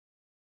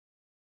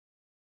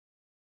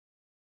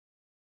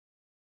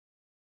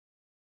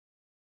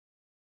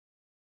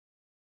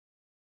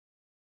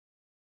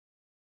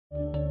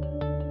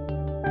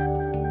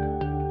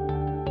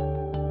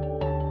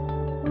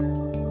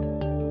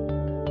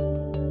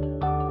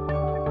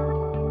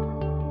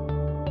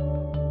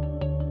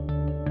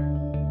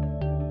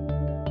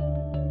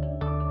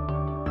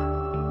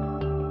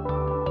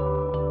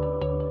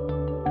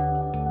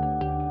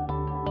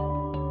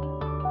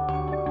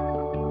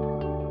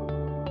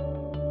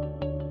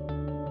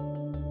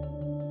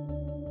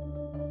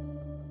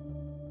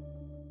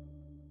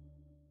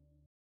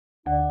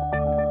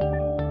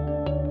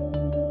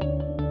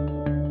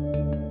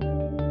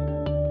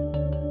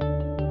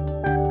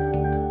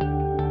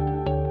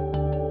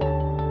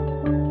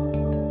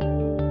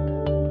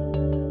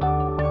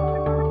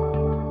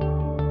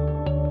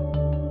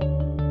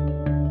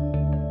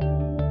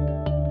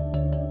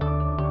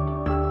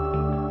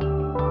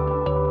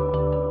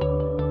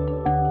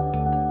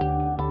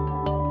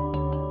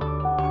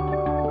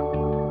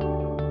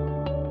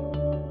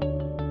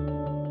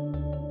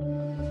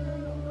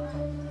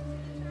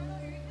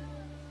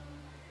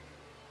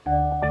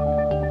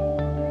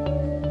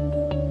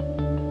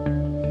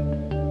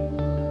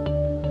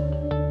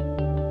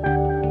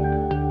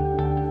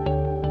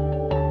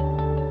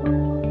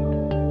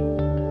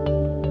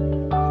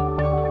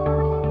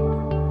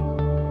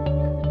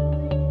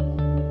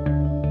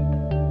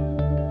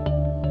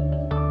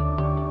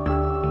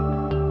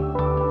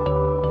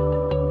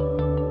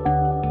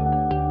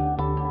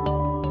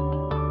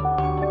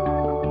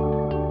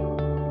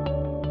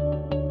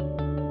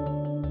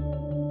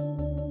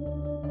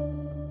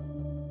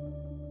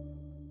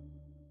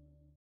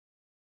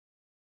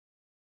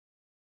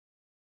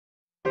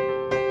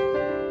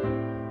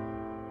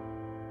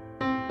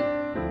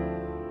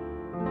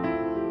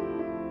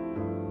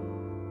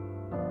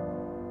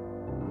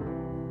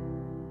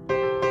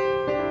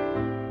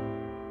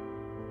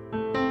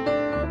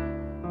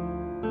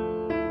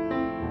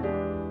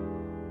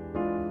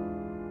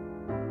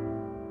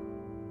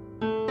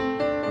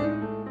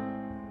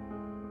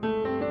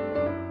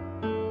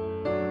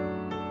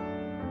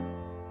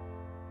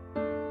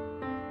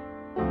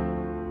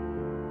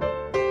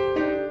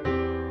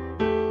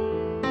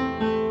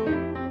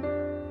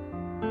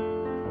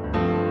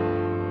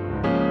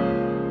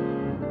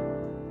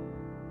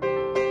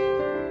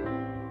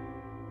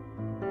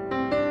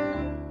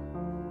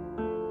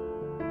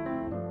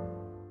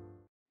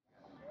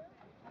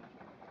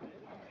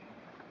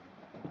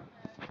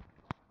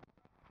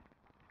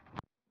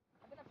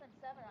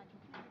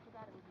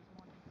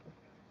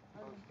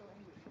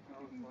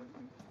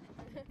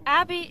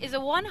ABE is a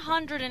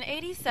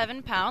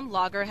 187-pound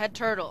loggerhead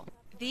turtle.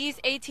 These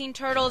 18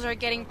 turtles are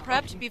getting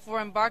prepped before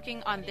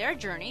embarking on their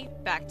journey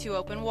back to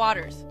open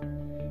waters.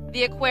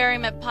 The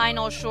aquarium at Pine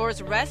Knoll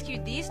Shores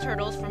rescued these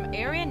turtles from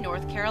area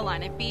North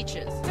Carolina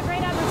beaches. It's a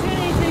great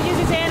opportunity to use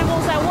these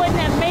animals that wouldn't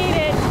have made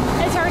it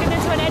and turn them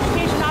into an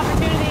education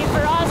opportunity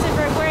for us and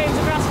for aquariums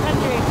across the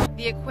country.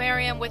 The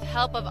aquarium, with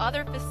help of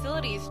other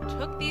facilities,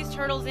 took these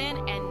turtles in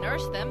and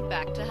nursed them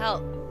back to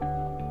health.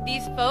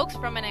 These folks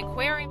from an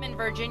aquarium in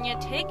Virginia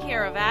take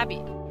care of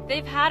ABE.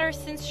 They've had her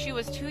since she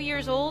was 2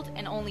 years old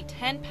and only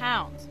 10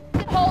 pounds.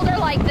 Hold her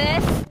like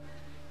this.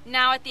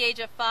 Now at the age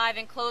of 5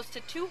 and close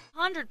to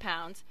 200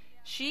 pounds,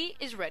 she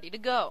is ready to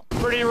go.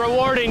 Pretty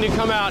rewarding to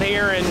come out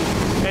here and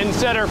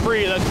set her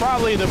free. That's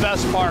probably the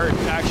best part,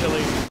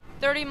 actually.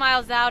 30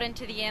 miles out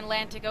into the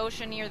Atlantic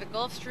Ocean near the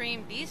Gulf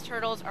Stream, these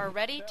turtles are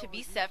ready to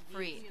be set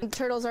free. When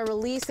turtles are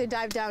released, they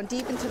dive down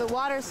deep into the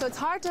water, so it's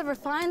hard to ever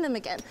find them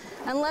again,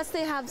 unless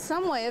they have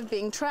some way of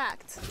being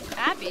tracked.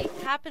 ABE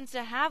happens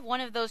to have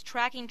one of those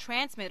tracking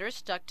transmitters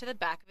stuck to the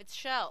back of its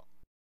shell.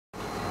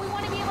 We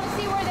want to be able to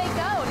see where they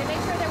go to make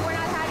sure that we're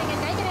not having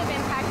a negative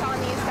impact on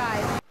these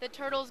guys. The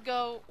turtles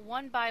go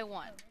one by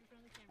one,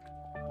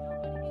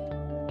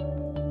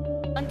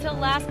 until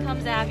last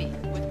comes ABE.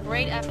 With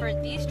great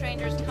effort, these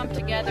strangers come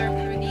together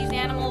through these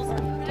animals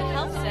to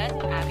help set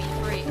ABE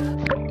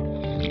free.